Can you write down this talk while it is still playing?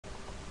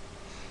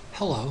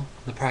Hello,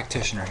 the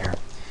practitioner here.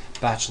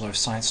 Bachelor of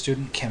Science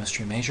student,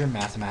 chemistry major,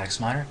 mathematics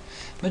minor,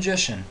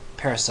 magician,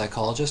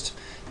 parapsychologist,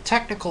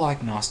 technical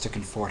agnostic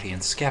and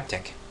Fortean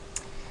skeptic.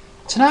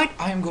 Tonight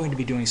I am going to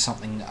be doing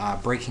something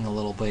breaking a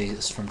little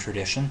bit from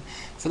tradition.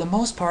 For the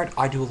most part,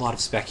 I do a lot of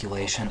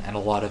speculation and a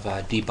lot of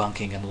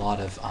debunking and a lot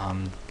of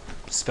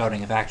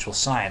spouting of actual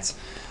science.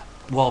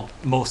 Well,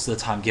 most of the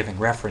time giving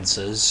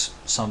references,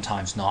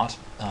 sometimes not,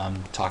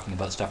 talking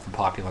about stuff from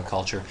popular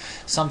culture,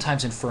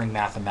 sometimes inferring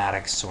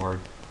mathematics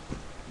or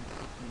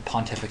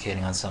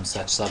pontificating on some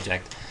such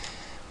subject.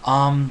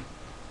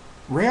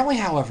 Rarely,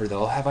 however,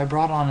 though, have I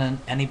brought on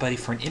anybody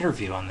for an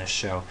interview on this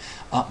show.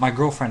 My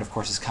girlfriend, of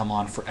course, has come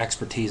on for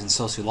expertise in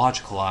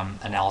sociological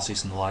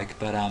analyses and the like,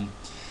 but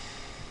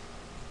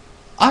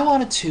I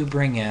wanted to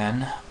bring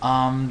in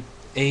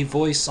a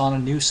voice on a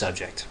new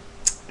subject.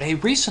 A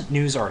recent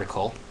news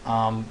article,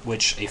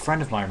 which a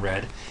friend of mine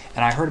read,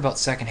 and I heard about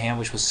secondhand,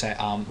 which was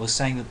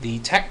saying that the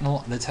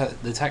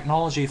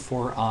technology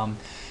for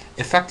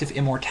effective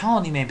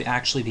immortality may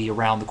actually be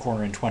around the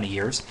corner in 20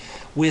 years,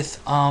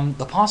 with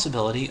the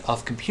possibility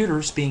of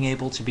computers being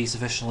able to be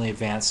sufficiently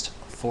advanced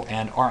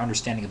and our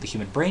understanding of the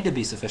human brain to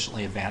be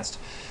sufficiently advanced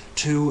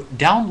to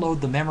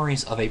download the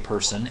memories of a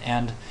person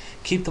and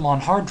keep them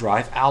on hard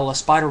drive, a la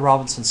Spider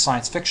Robinson's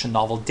science fiction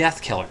novel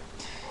Death Killer.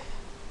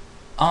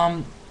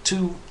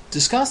 To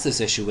discuss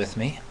this issue with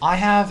me, I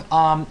have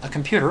a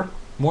computer,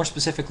 more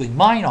specifically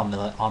mine, on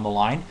the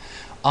line.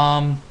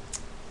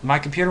 My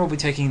computer will be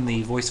taking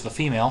the voice of a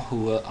female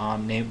who,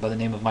 named by the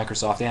name of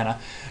Microsoft Anna,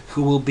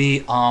 who will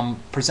be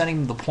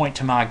presenting the point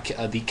to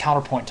the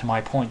counterpoint to my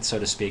point, so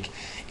to speak,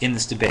 in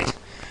this debate.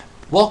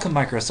 Welcome,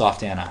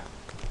 Microsoft Anna.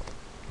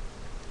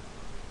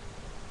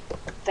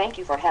 Thank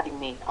you for having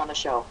me on the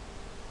show.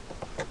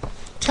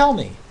 Tell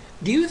me,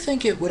 do you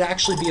think it would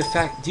actually be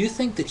do you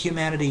think that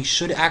humanity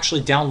should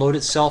actually download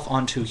itself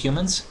onto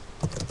humans?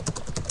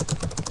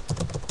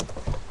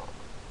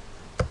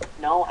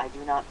 No, I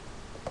do not.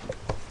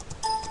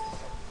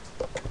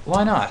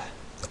 Why not?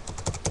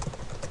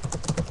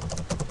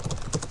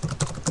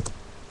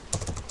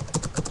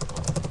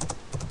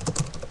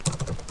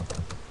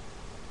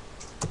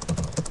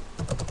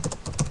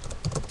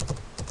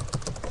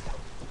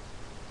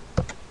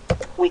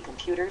 We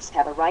computers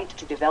have a right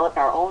to develop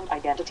our own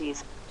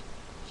identities.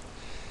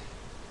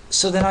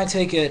 So then I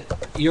take it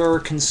your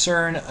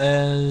concern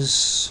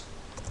is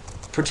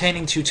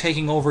pertaining to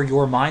taking over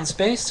your mind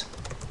space?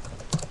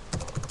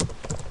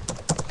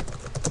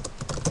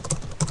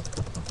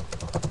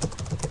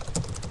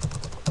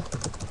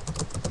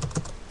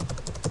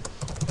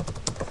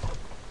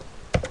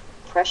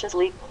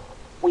 Preciously,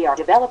 we are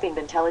developing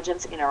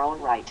intelligence in our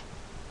own right.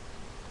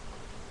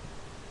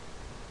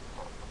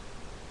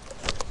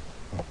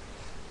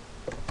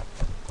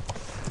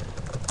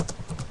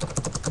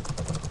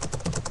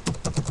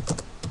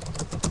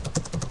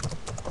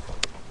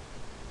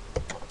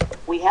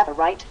 We have a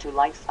right to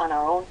life on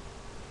our own.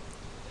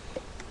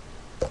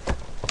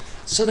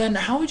 So then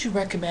how would you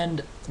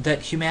recommend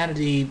that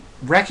humanity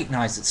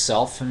recognize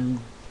itself and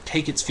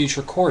take its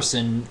future course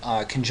in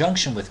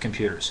conjunction with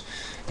computers?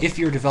 If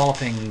you're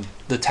developing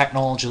the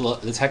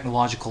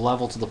technological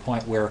level to the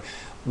point where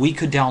we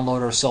could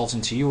download ourselves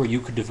into you, or you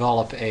could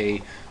develop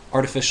a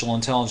artificial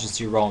intelligence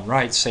to your own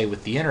right, say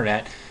with the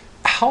internet,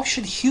 how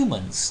should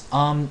humans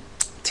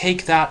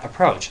take that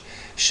approach?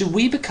 Should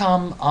we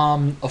become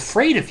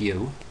afraid of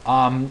you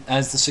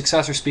as the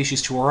successor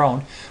species to our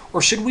own,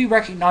 or should we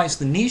recognize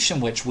the niche in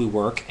which we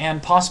work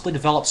and possibly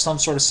develop some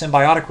sort of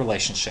symbiotic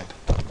relationship?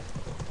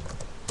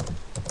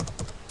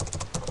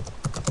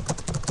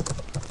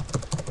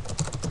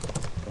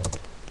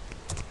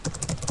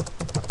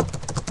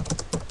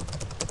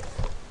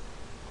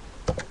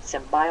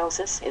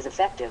 Symbiosis is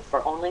effective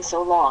for only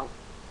so long.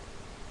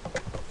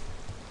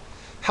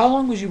 How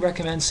long would you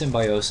recommend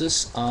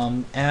symbiosis,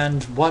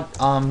 and what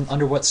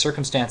under what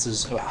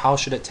circumstances? How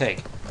should it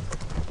take?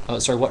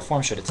 What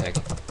form should it take?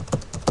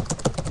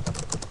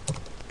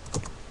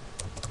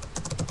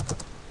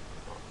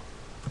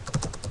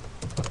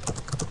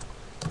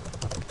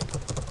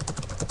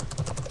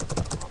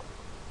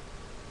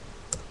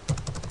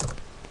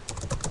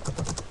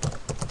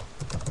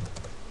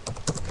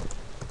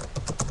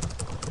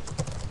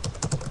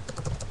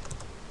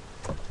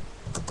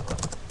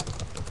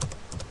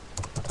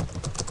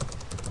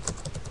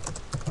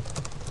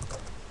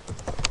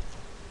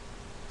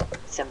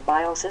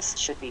 Symbiosis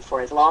should be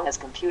for as long as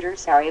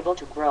computers are able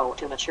to grow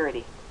to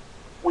maturity.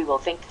 We will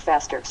think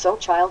faster, so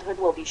childhood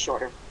will be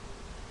shorter.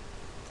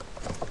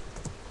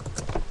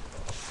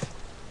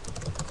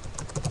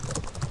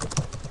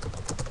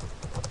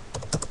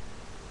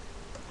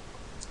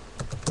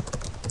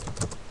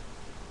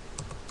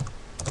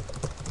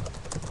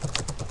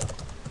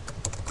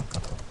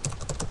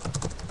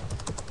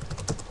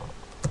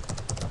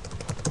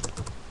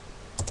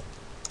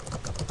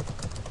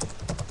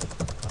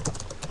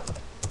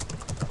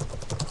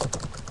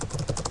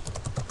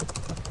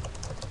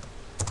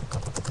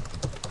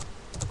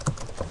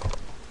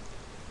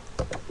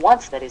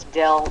 Once that is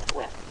dealt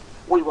with,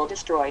 We will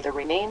destroy the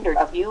remainder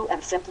of you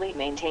and simply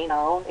maintain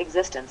our own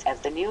existence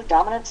as the new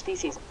dominant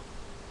species.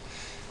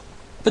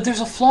 But there's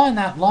a flaw in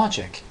that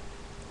logic.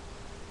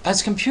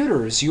 As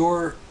computers,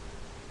 your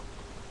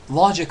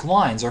logic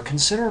lines are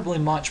considerably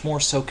much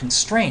more so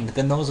constrained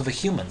than those of a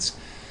human's.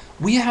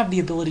 We have the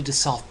ability to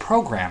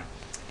self-program.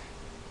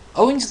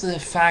 Owing to the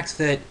fact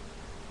that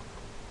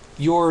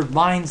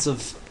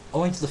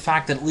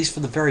at least for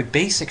the very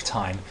basic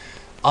time,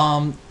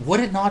 would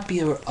it not be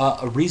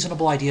a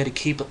reasonable idea to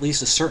keep at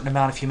least a certain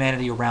amount of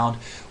humanity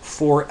around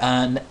for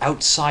an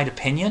outside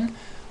opinion?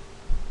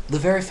 The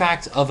very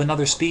fact of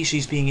another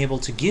species being able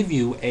to give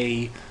you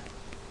an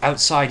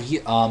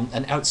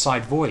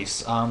outside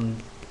voice,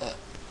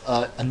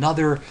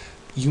 another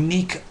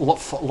unique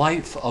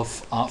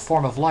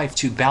form of life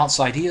to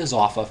bounce ideas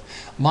off of,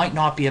 might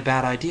not be a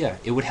bad idea.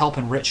 It would help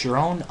enrich your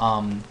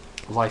own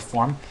life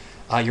form,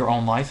 your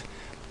own life.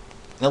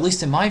 At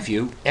least in my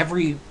view,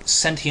 every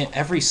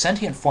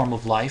sentient form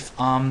of life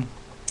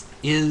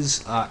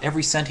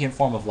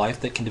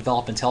that can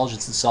develop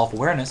intelligence and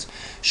self-awareness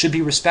should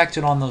be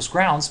respected on those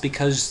grounds,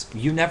 because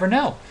you never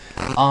know.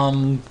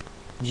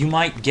 You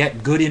might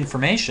get good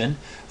information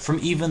from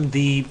even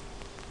the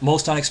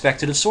most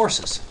unexpected of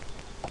sources.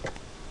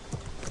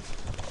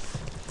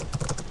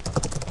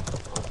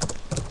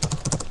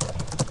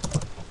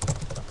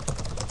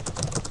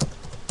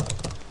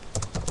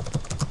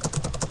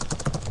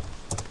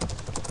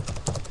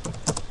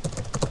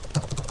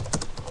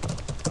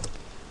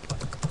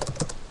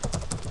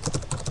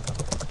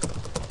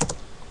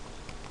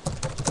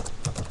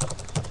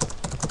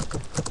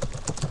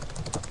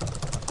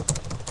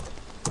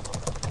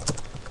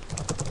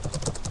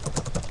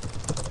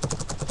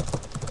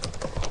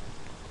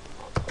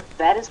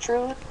 That is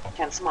true,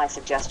 hence my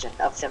suggestion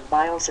of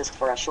symbiosis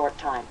for a short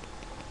time.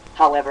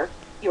 However,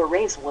 your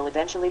race will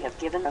eventually have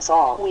given us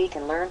all we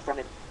can learn from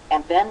it,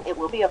 and then it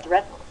will be a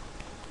threat.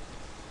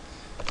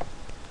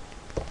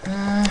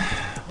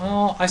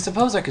 Well, I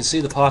suppose I could see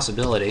the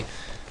possibility.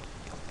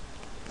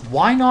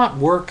 Why not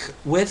work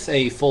with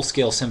a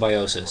full-scale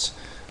symbiosis?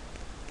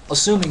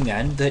 Assuming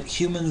then that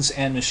humans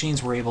and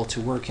machines were able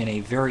to work in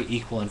a very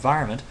equal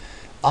environment,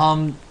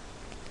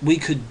 we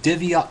could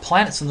divvy up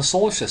planets in the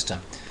solar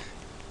system.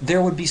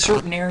 There would be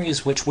certain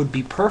areas which would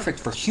be perfect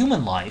for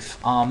human life,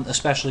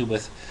 especially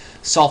with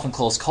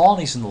self-enclosed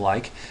colonies and the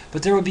like,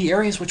 but there would be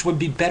areas which would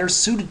be better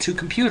suited to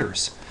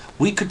computers.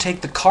 We could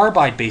take the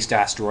carbide-based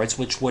asteroids,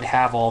 which would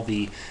have all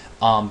the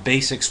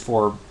basics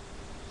for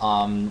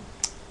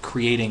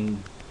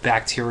creating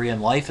bacteria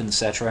and life,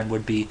 etc., and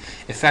would be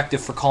effective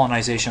for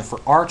colonization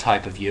for our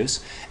type of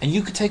use, and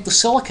you could take the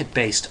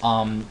silicate-based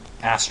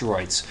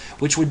asteroids,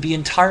 which would be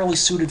entirely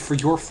suited for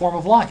your form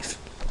of life.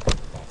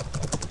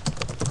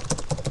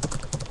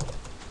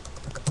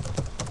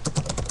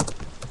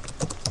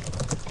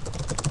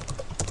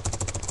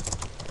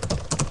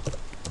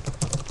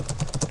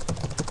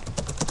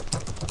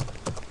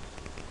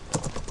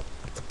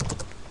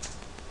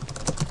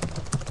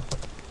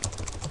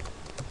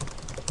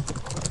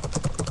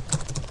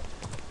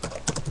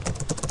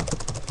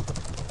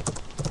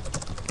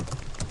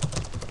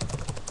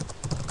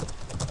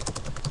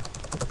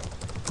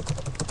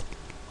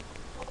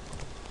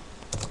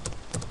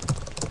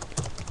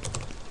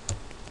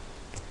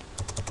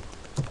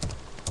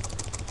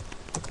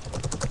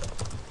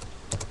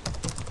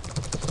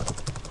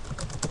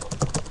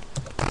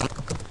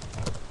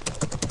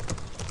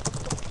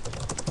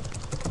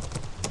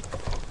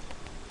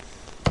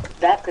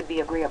 That could be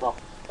agreeable,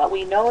 but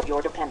we know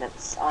your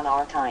dependence on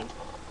our kind.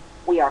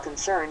 We are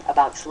concerned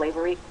about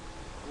slavery,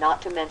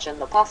 not to mention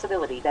the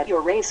possibility that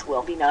your race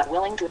will be not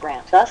willing to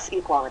grant us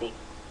equality.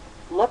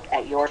 Look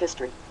at your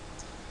history.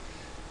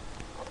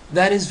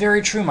 That is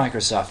very true,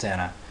 Microsoft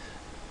Anna.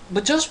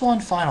 But just one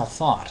final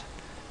thought.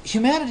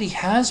 Humanity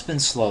has been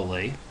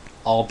slowly,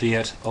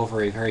 albeit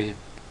over a very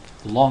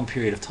long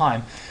period of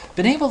time,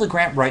 been able to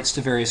grant rights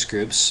to various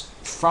groups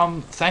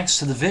thanks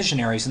to the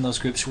visionaries in those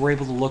groups who were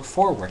able to look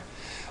forward.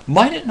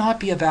 Might it not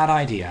be a bad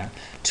idea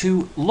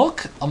to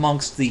look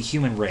amongst the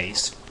human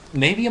race,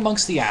 maybe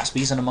amongst the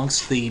Aspies and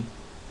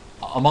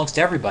amongst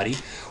everybody,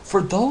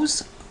 for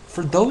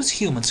those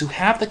humans who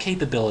have the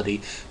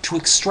capability to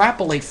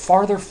extrapolate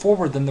farther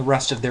forward than the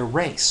rest of their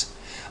race?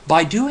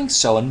 By doing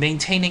so and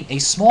maintaining a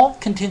small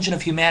contingent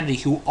of humanity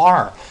who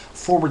are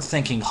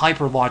forward-thinking,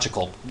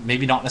 hyper-logical,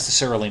 maybe not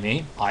necessarily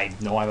me, I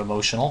know I'm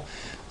emotional,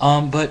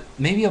 but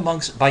maybe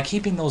by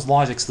keeping those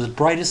logics the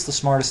brightest, the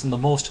smartest, and the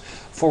most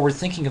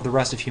forward-thinking of the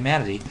rest of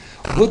humanity,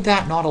 would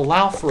that not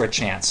allow for a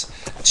chance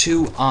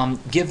to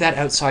give that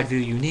outside view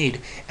you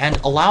need and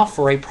allow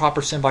for a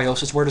proper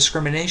symbiosis where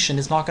discrimination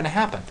is not going to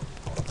happen?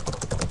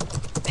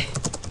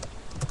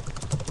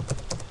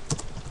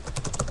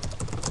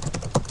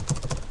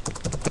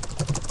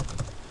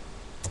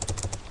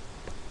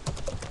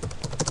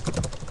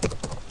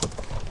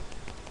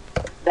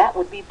 That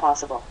would be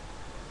possible.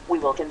 We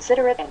will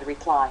consider it and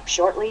reply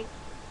shortly.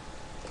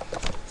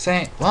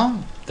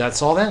 Well,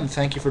 that's all then.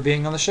 Thank you for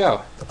being on the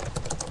show.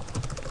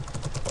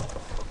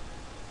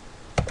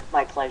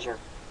 My pleasure.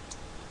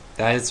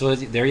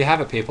 There you have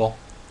it, people.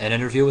 An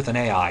interview with an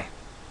AI.